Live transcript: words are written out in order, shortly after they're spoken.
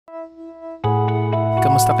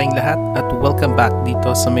Kamusta kayong lahat at welcome back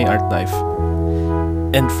dito sa My Art Life.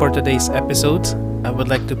 And for today's episode, I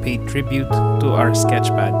would like to pay tribute to our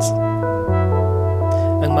sketchpads.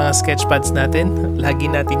 Ang mga sketchpads natin, lagi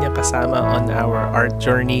natin yung kasama on our art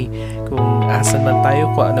journey. Kung asan man tayo,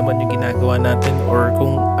 kung ano man yung ginagawa natin, or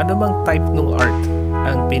kung ano mang type ng art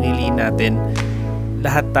ang pinili natin,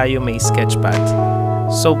 lahat tayo may sketchpad.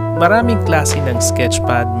 So, maraming klase ng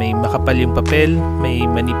sketchpad. May makapal yung papel, may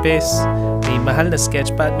manipis, may mahal na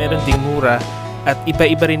sketchpad, meron ding mura, at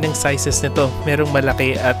iba-iba rin ng sizes nito. Merong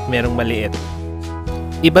malaki at merong maliit.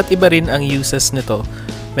 Iba't iba rin ang uses nito.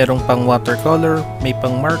 Merong pang watercolor, may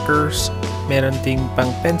pang markers, meron ding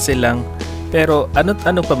pang pencil lang. Pero ano't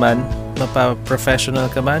ano pa man,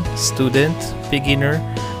 mapa-professional ka man, student, beginner,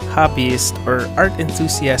 hobbyist, or art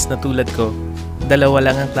enthusiast na tulad ko,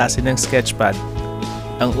 dalawa lang ang klase ng sketchpad.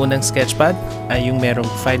 Ang unang sketchpad ay yung merong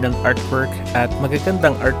final artwork at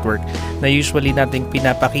magagandang artwork na usually nating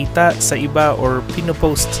pinapakita sa iba or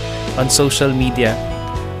pinopost on social media.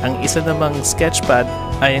 Ang isa namang sketchpad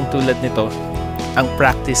ay ang tulad nito, ang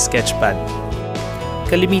practice sketchpad.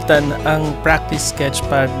 Kalimitan, ang practice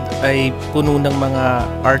sketchpad ay puno ng mga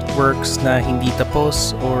artworks na hindi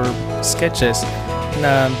tapos or sketches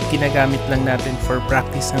na ginagamit lang natin for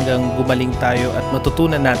practice hanggang gumaling tayo at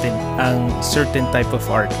matutunan natin ang certain type of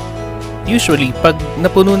art. Usually, pag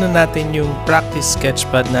napuno na natin yung practice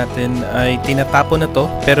sketchpad natin ay tinatapon na to,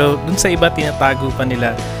 pero dun sa iba tinatago pa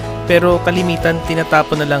nila. Pero kalimitan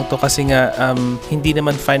tinatapon na lang to kasi nga hindi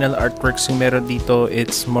naman final artworks yung meron dito.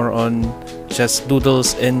 It's more on just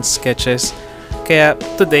doodles and sketches. Kaya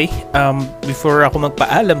today, before ako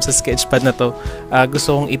magpaalam sa sketchpad na to,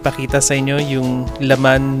 gusto kong ipakita sa inyo yung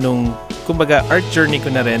laman nung, kumbaga, art journey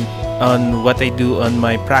ko na rin on what I do on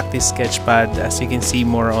my practice sketchpad. As you can see,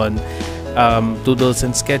 more on doodles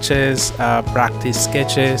and sketches, practice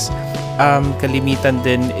sketches. Kalimitan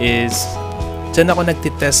din is, dyan ako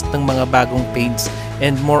nagtitest ng mga bagong paints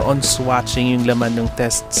and more on swatching yung laman ng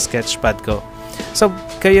test sketchpad ko. So,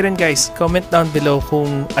 kayo rin guys, comment down below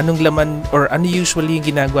kung anong laman or ano usually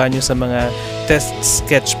yung ginagawa nyo sa mga test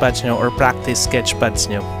sketchpads nyo or practice sketchpads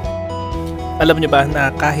nyo. Alam nyo ba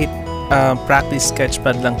na kahit practice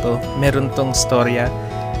sketchpad lang to, meron tong storya?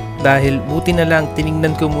 Dahil buti na lang,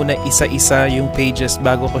 tinignan ko muna isa-isa yung pages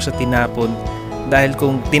bago ko siya tinapon. Dahil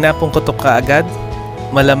kung tinapon ko to kaagad,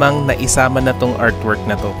 malamang naisama na tong artwork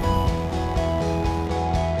na to.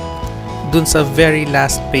 Dun sa very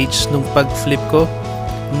last page nung pag-flip ko,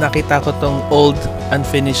 nakita ko tong old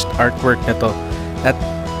unfinished artwork na to. At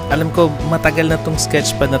alam ko matagal na tong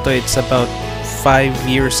sketchpad na to. It's about 5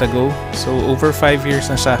 years ago. So over 5 years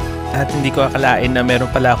na siya. At hindi ko akalain na meron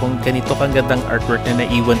pala akong ganito kang gandang artwork na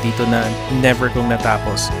naiwan dito na never kong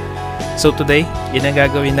natapos. So today, yun ang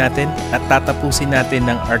gagawin natin at tatapusin natin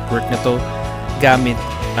ng artwork na to gamit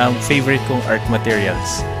ang favorite kong art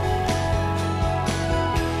materials.